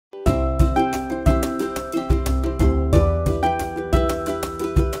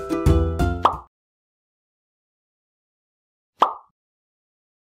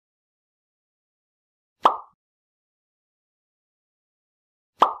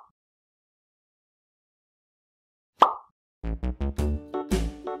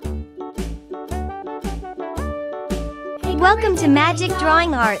Welcome to Magic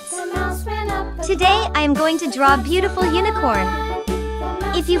Drawing Arts. Today I am going to draw a beautiful unicorn.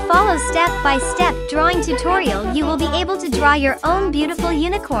 If you follow step-by-step drawing tutorial, you will be able to draw your own beautiful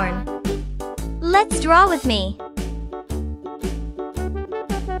unicorn. Let's draw with me.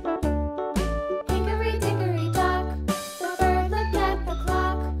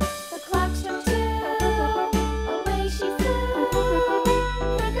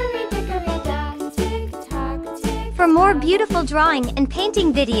 For more beautiful drawing and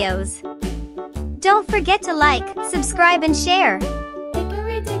painting videos, don't forget to like, subscribe and share.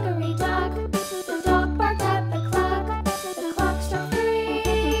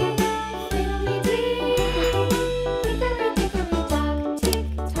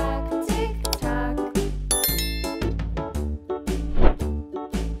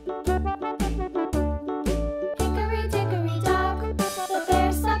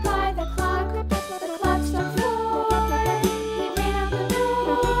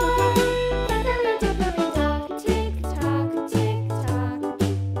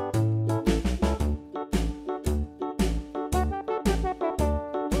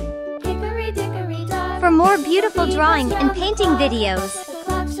 For more beautiful drawing and painting videos,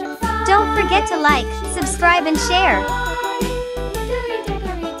 don't forget to like, subscribe and share.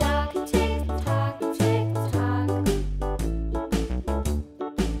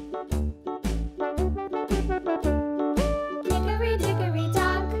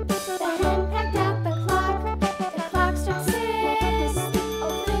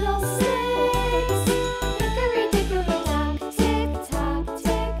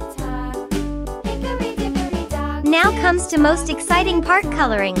 Now comes to most exciting part,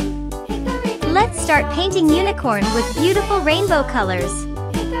 coloring. Let's start painting unicorn with beautiful rainbow colors.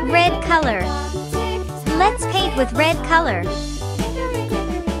 Red color. Let's paint with red color.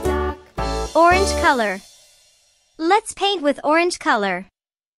 Orange color. Let's paint with orange color.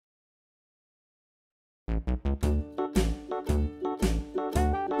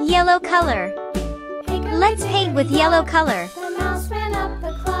 Yellow color. Let's paint with yellow color.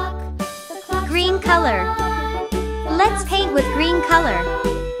 Green color. Let's paint with green color.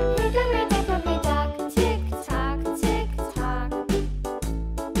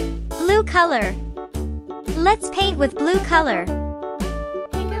 Blue color. Let's paint with blue color.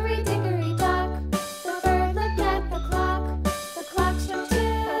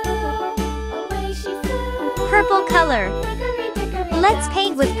 Purple color. Let's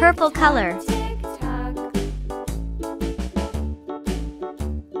paint with purple color.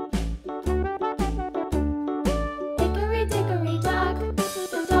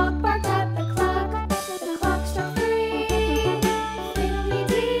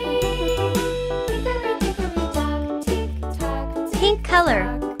 Pink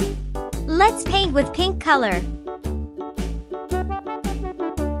color. Let's paint with pink color.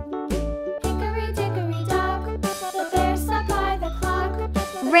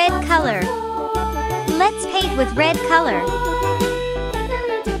 Red color. Let's paint with red color.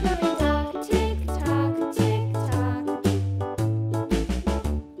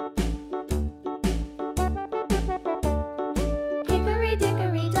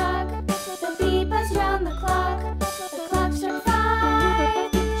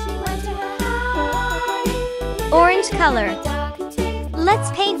 Orange color.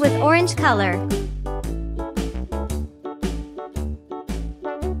 Let's paint with orange color.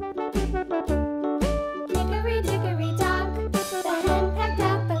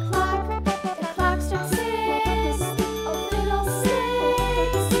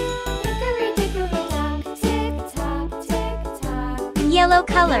 Yellow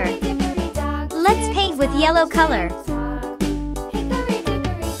color. Let's paint with yellow color.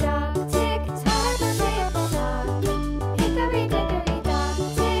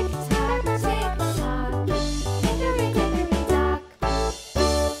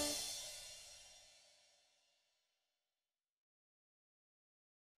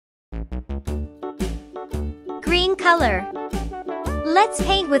 Green color. Let's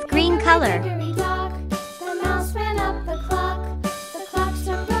paint with green color.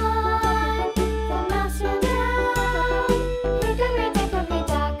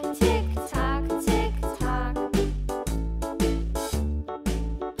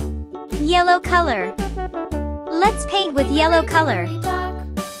 Yellow color. Let's paint with yellow color.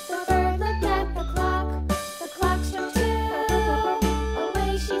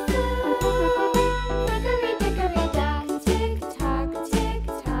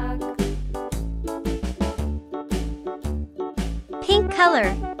 Pink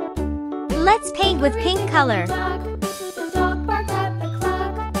color. Let's paint with pink color.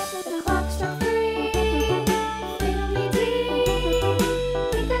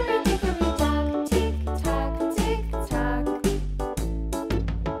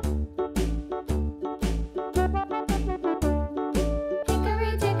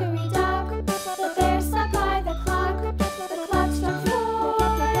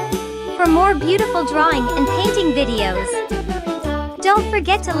 for more beautiful drawing and painting videos. Don't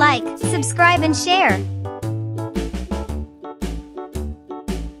forget to like, subscribe and share.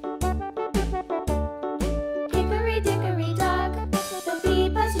 Hickory dickory dock, the bee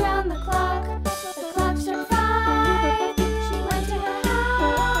buzzed round the clock. The clock struck 5, she went to her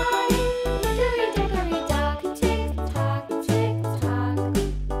hive. Hickory dickory dock, tick tock, tick tock.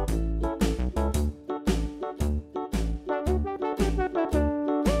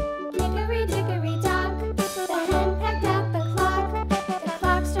 Hickory dickory dock, the hen pecked at the clock. The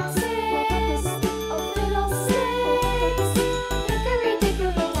clock struck 6, oh fiddle 6. Hickory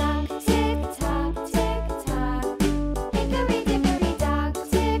dickory dock, tick tock, tick tock. Hickory dickory dock,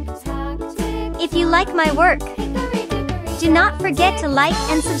 tick tock, tick. If you like my work, Hickory dickory do not forget to like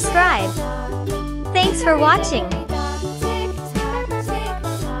and subscribe. dock. Thanks for watching.